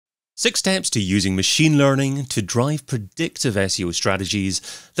6 steps to using machine learning to drive predictive SEO strategies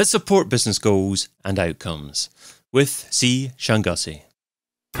that support business goals and outcomes. With Shangase.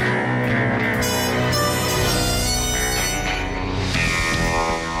 The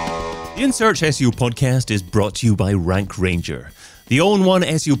In Search SEO podcast is brought to you by Rank Ranger, the all-in-one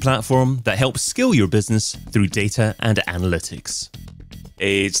SEO platform that helps scale your business through data and analytics.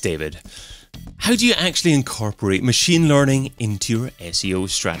 Hey, it's David. How do you actually incorporate machine learning into your SEO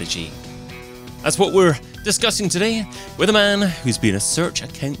strategy? That's what we're discussing today with a man who's been a search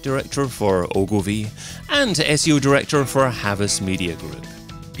account director for Ogilvy and SEO director for Havas Media Group.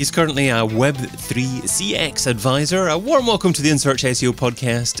 He's currently a Web3 CX advisor. A warm welcome to the In Search SEO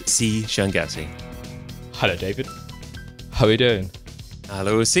podcast, Shangase. Hello, David. How are you doing?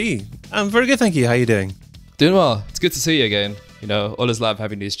 Hello, C. I'm very good, thank you. How are you doing? Doing well. It's good to see you again. You know, always love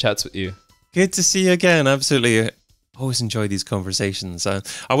having these chats with you. Good to see you again. Absolutely. Always enjoy these conversations. I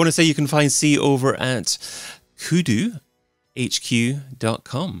want to say you can find C over at kuduhq.com.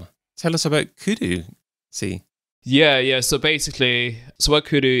 Tell us about Kudu, C. Yeah. So basically, what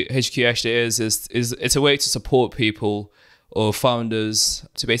Kudu HQ actually is it's a way to support people or founders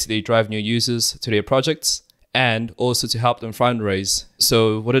to basically drive new users to their projects and also to help them fundraise.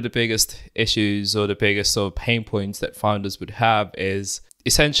 So one of the biggest issues or the biggest sort of pain points that founders would have is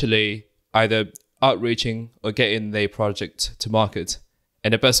essentially either outreaching or getting their project to market.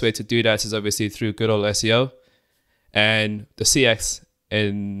 And the best way to do that is obviously through good old SEO. And the CX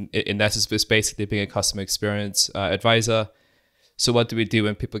in that is basically being a customer experience advisor. So what do we do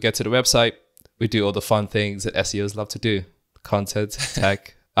when people get to the website? We do all the fun things that SEOs love to do: content,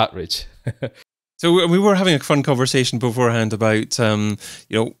 tech, outreach. So we were having a fun conversation beforehand about,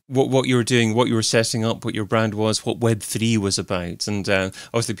 what you were doing, what you were setting up, what your brand was, what Web3 was about. And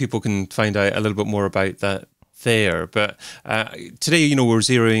obviously people can find out a little bit more about that there. But today, we're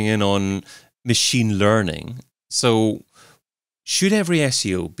zeroing in on machine learning. So should every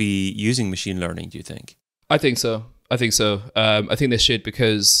SEO be using machine learning, do you think? I think so. I think they should,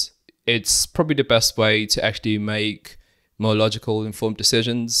 because it's probably the best way to actually make more logical, informed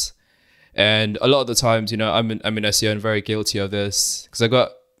decisions. And a lot of the times, I'm in SEO and very guilty of this because I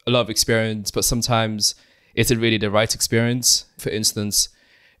got a lot of experience, but sometimes it's not really the right experience, for instance.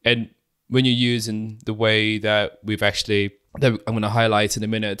 And when you're using the way that I'm going to highlight in a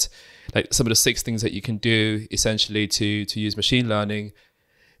minute, like some of the 6 things that you can do essentially to use machine learning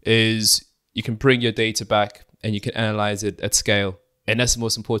is you can bring your data back and you can analyze it at scale. And that's the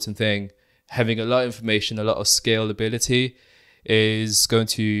most important thing. Having a lot of information, a lot of scalability is going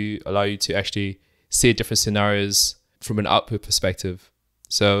to allow you to actually see different scenarios from an output perspective.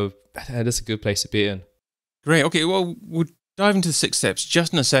 So that's a good place to be in. Great. Okay, well, we'll dive into the 6 steps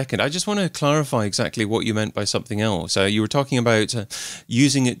just in a second. I just want to clarify exactly what you meant by something else. You were talking about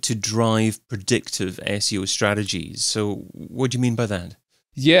using it to drive predictive SEO strategies. So what do you mean by that?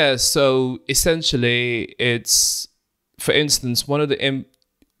 Yeah, so essentially it's, for instance,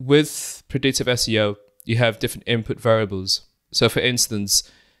 with predictive SEO, you have different input variables. So for instance,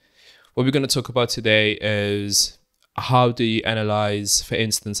 what we're going to talk about today is how do you analyze, for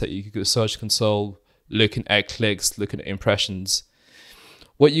instance, that you could go Search Console, looking at clicks, looking at impressions.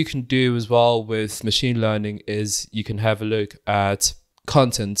 What you can do as well with machine learning is you can have a look at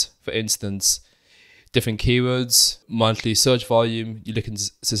content, for instance, different keywords, monthly search volume, you look at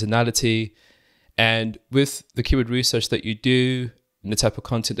seasonality, and with the keyword research that you do and the type of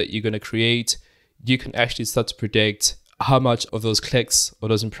content that you're going to create, you can actually start to predict how much of those clicks or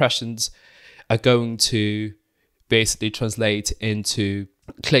those impressions are going to basically translate into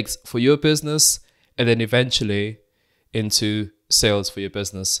clicks for your business and then eventually into sales for your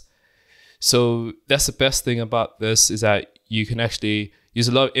business. So that's the best thing about this, is that you can actually use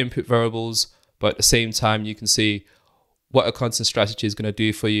a lot of input variables, but at the same time you can see what a content strategy is going to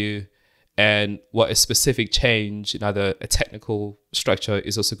do for you and what a specific change in either a technical structure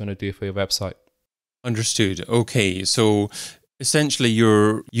is also going to do for your website. Understood. Okay, so essentially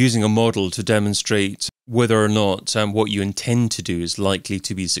you're using a model to demonstrate whether or not what you intend to do is likely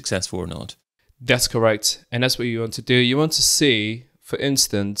to be successful or not. That's correct. And that's what you want to do. You want to see, for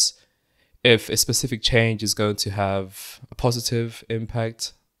instance, if a specific change is going to have a positive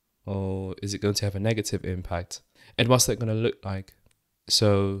impact or is it going to have a negative impact? And what's that going to look like?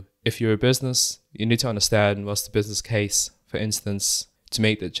 So if you're a business, you need to understand what's the business case, for instance, to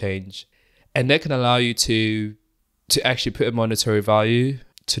make that change. And that can allow you to actually put a monetary value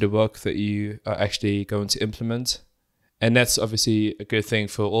to the work that you are actually going to implement. And that's obviously a good thing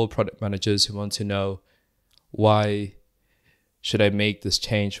for all product managers who want to know, why should I make this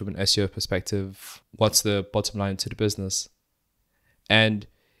change from an SEO perspective? What's the bottom line to the business? And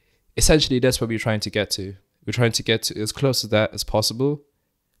essentially that's what we're trying to get to. We're trying to get to as close to that as possible.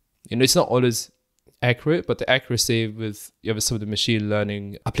 It's not always accurate, but the accuracy with some of the machine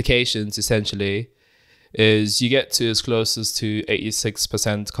learning applications essentially is you get to as close as to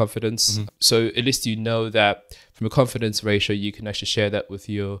 86% confidence. So at least you know that from a confidence ratio, you can actually share that with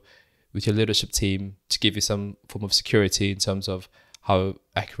your leadership team to give you some form of security in terms of how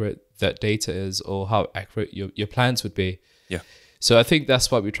accurate that data is or how accurate your plans would be. Yeah. So I think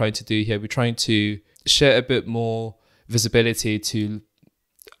that's what we're trying to do here. We're trying to share a bit more visibility to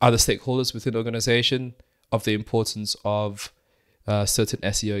other stakeholders within the organization of the importance of certain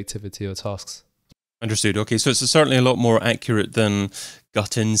SEO activity or tasks. Understood. Okay, so it's certainly a lot more accurate than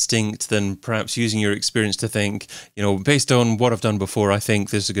gut instinct, than perhaps using your experience to think, based on what I've done before, I think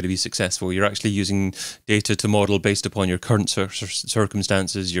this is going to be successful. You're actually using data to model based upon your current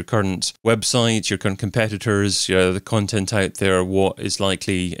circumstances, your current website, your current competitors, the content out there, what is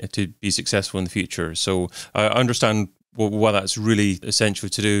likely to be successful in the future. So I understand why that's really essential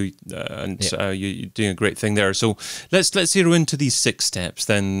to do, and you're doing a great thing there. So let's zero into these 6 steps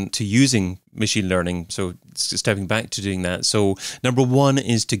then to using machine learning. So stepping back to doing that. So number 1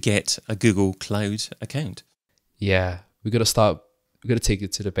 is to get a Google Cloud account. Yeah, we got to take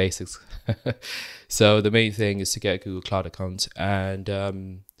it to the basics. So the main thing is to get a Google Cloud account,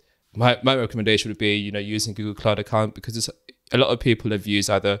 and my recommendation would be using Google Cloud account, because a lot of people have used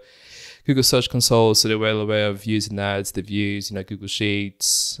either Google Search Console, so they're well aware of using that. They've used, Google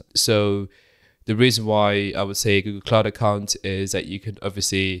Sheets. So the reason why I would say Google Cloud account is that you can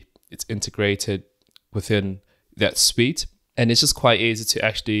obviously, it's integrated within that suite, and it's just quite easy to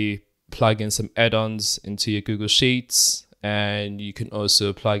actually plug in some add-ons into your Google Sheets, and you can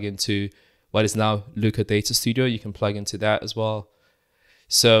also plug into what is now Looker Data Studio. You can plug into that as well.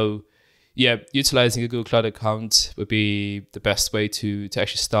 So yeah, utilizing a Google Cloud account would be the best way to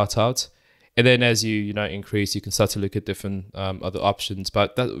actually start out. And then as you increase, you can start to look at different other options.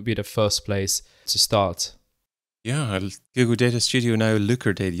 But that would be the first place to start. Yeah, Google Data Studio now,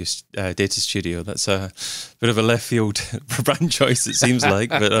 Looker Data Studio. That's a bit of a left field brand choice, it seems like,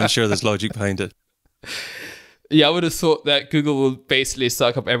 but I'm sure there's logic behind it. Yeah, I would have thought that Google will basically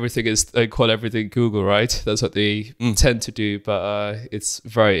suck up everything and call everything Google, right? That's what they tend to do. But it's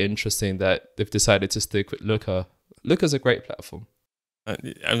very interesting that they've decided to stick with Looker. Looker's a great platform.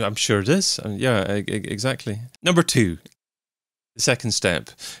 I'm sure it is. Yeah, exactly. Number 2, the second step,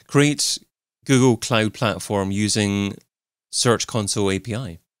 create Google Cloud Platform using Search Console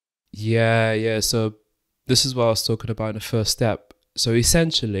API. Yeah. So this is what I was talking about in the first step. So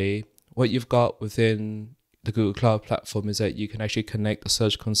essentially, what you've got within the Google Cloud Platform is that you can actually connect the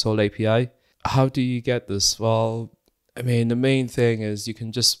Search Console API. How do you get this? Well, the main thing is you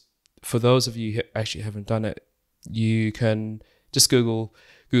can just, for those of you who actually haven't done it, you can just Google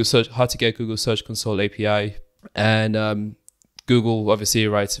search how to get Google Search Console API, and Google obviously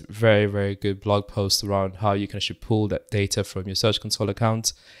writes very, very good blog posts around how you can actually pull that data from your Search Console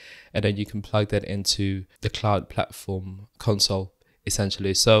account, and then you can plug that into the Cloud Platform console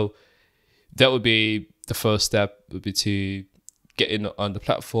essentially. So that would be the first step, would be to get in on the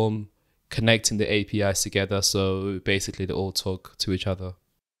platform, connecting the APIs together, so basically they all talk to each other.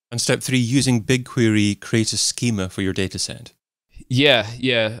 And step 3, using BigQuery, create a schema for your data set.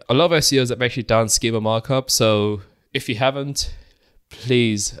 Yeah. A lot of SEOs have actually done schema markup, so if you haven't,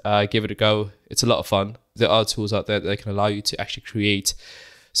 please give it a go. It's a lot of fun. There are tools out there that can allow you to actually create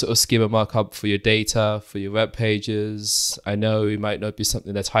sort of schema markup for your data, for your web pages. I know it might not be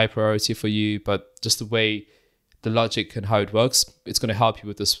something that's high priority for you, but just the way the logic and how it works, it's going to help you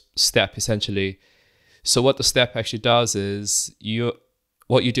with this step essentially. So what the step actually does is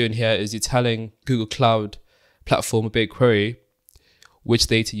what you're doing here is you're telling Google Cloud Platform, a BigQuery, which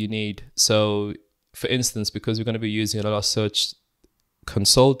data you need. So for instance, because we're going to be using a lot of Search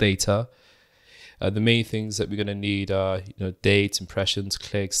Console data, the main things that we're going to need are dates, impressions,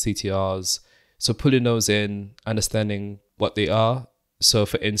 clicks, CTRs. So pulling those in, understanding what they are. So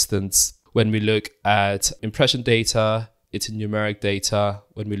for instance, when we look at impression data, it's numeric data.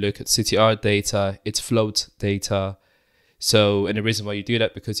 When we look at CTR data, it's float data. So, and the reason why you do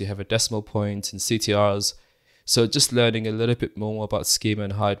that, because you have a decimal point and CTRs. So just learning a little bit more about schema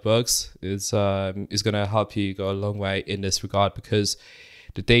and how it works is going to help you go a long way in this regard, because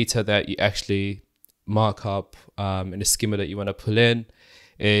the data that you actually mark up in the schema that you want to pull in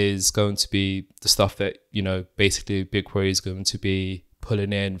is going to be the stuff that, basically BigQuery is going to be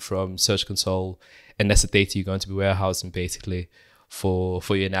pulling in from Search Console, and that's the data you're going to be warehousing basically for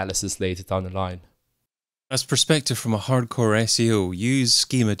your analysis later down the line. As perspective from a hardcore SEO, use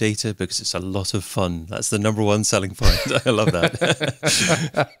schema data because it's a lot of fun. That's the number 1 selling point. I love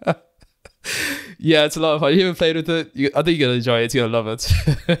that. Yeah, it's a lot of fun. You haven't played with it? I think you're going to enjoy it. You're going to love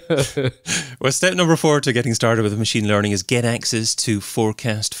it. Well, step number 4 to getting started with machine learning is get access to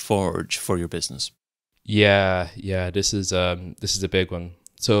Forecast Forge for your business. Yeah. This is a big one.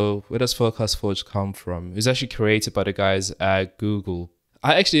 So where does Forecast Forge come from? It was actually created by the guys at Google.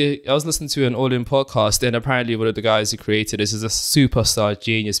 I was listening to an All-In podcast, and apparently one of the guys who created this is a superstar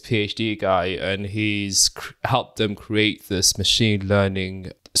genius PhD guy, and he's helped them create this machine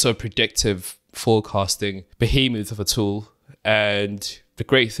learning, sort of predictive forecasting behemoth of a tool. And the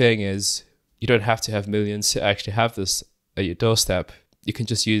great thing is you don't have to have millions to actually have this at your doorstep. You can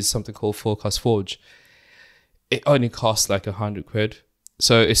just use something called Forecast Forge. It only costs like £100.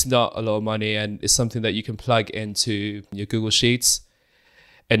 So it's not a lot of money, and it's something that you can plug into your Google Sheets.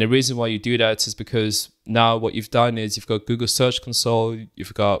 And the reason why you do that is because now what you've done is you've got Google Search Console,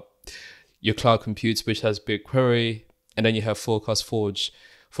 you've got your cloud compute, which has BigQuery, and then you have Forecast Forge.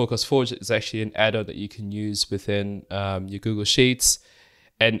 Forecast Forge is actually an add-on that you can use within your Google Sheets,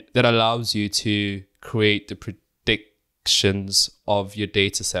 and that allows you to create the predictions of your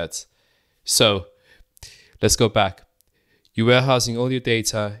data set. So let's go back. You're warehousing all your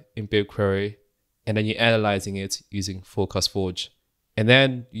data in BigQuery, and then you're analyzing it using Forecast Forge. And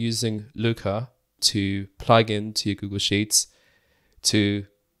then using Looker to plug into your Google Sheets to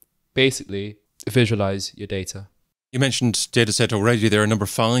basically visualize your data. You mentioned dataset already there. Number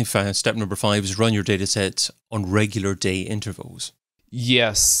 5, step number 5 is run your dataset on regular day intervals.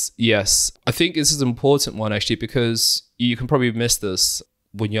 Yes. I think this is an important one actually, because you can probably miss this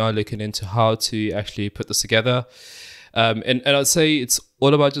when you are looking into how to actually put this together. And I'd say it's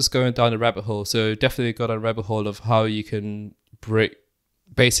all about just going down the rabbit hole. So definitely go down the rabbit hole of how you can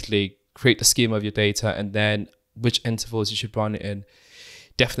basically create the schema of your data, and then which intervals you should run it in.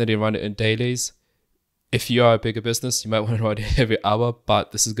 Definitely run it in dailies. If you are a bigger business, you might want to run it every hour,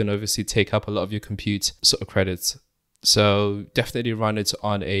 but this is going to obviously take up a lot of your compute sort of credits. So definitely run it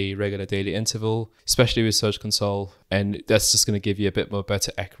on a regular daily interval, especially with Search Console. And that's just going to give you a bit more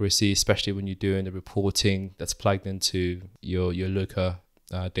better accuracy, especially when you're doing the reporting that's plugged into your Looker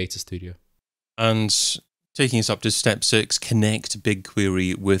Data Studio. And taking us up to step 6, connect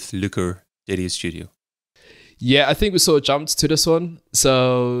BigQuery with Looker Data Studio. Yeah, I think we sort of jumped to this one.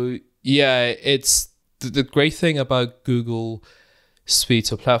 So yeah, it's the great thing about Google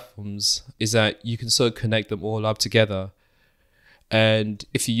suite of platforms is that you can sort of connect them all up together. And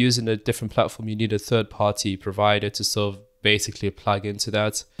if you're using a different platform, you need a third-party provider to sort of basically plug into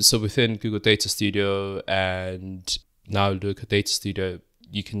that. So within Google Data Studio and now Looker Data Studio,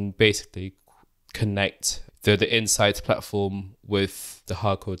 you can basically connect the Insights platform with the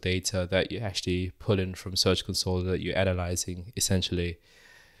hardcore data that you actually pull in from Search Console that you're analyzing essentially.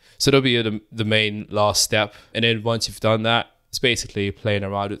 So that'll be the main last step. And then once you've done that, it's basically playing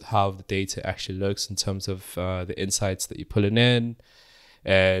around with how the data actually looks in terms of the insights that you're pulling in,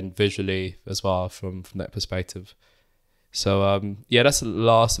 and visually as well from that perspective. So yeah, that's the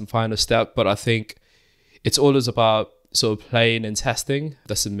last and final step. But I think it's always about sort of playing and testing.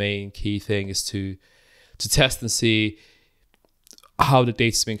 That's the main key thing, is to test and see how the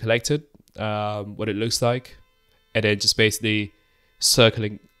data's been collected, what it looks like, and then just basically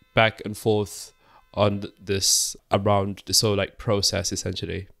circling back and forth on this around the sort of like process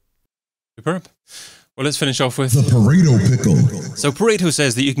essentially. Superb. Well, let's finish off with the Pareto pickle. So Pareto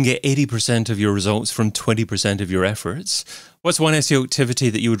says that you can get 80% of your results from 20% of your efforts. What's one SEO activity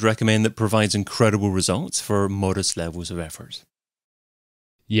that you would recommend that provides incredible results for modest levels of effort?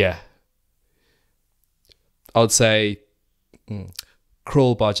 Yeah. I would say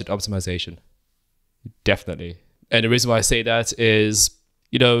crawl budget optimization. Definitely. And the reason why I say that is,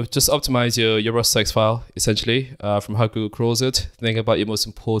 just optimize your raw text file, essentially, from how Google crawls it. Think about your most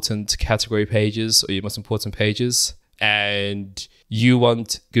important category pages or your most important pages. And you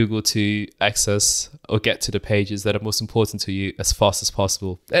want Google to access or get to the pages that are most important to you as fast as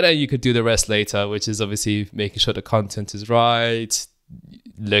possible. And then you could do the rest later, which is obviously making sure the content is right,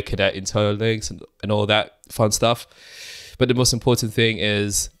 looking at internal links and all that fun stuff. But the most important thing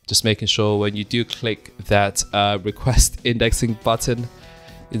is just making sure when you do click that request indexing button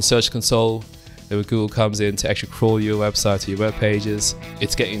in Search Console, that when Google comes in to actually crawl your website or your web pages,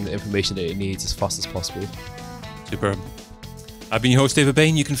 it's getting the information that it needs as fast as possible. Superb. I've been your host, David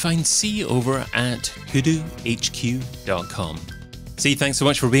Bain. You can find C over at hoodoohq.com. C, thanks so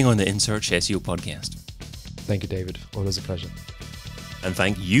much for being on the In Search SEO podcast. Thank you, David. Always a pleasure. And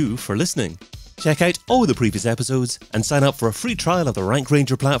thank you for listening. Check out all the previous episodes and sign up for a free trial of the Rank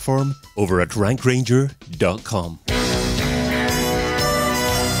Ranger platform over at rankranger.com.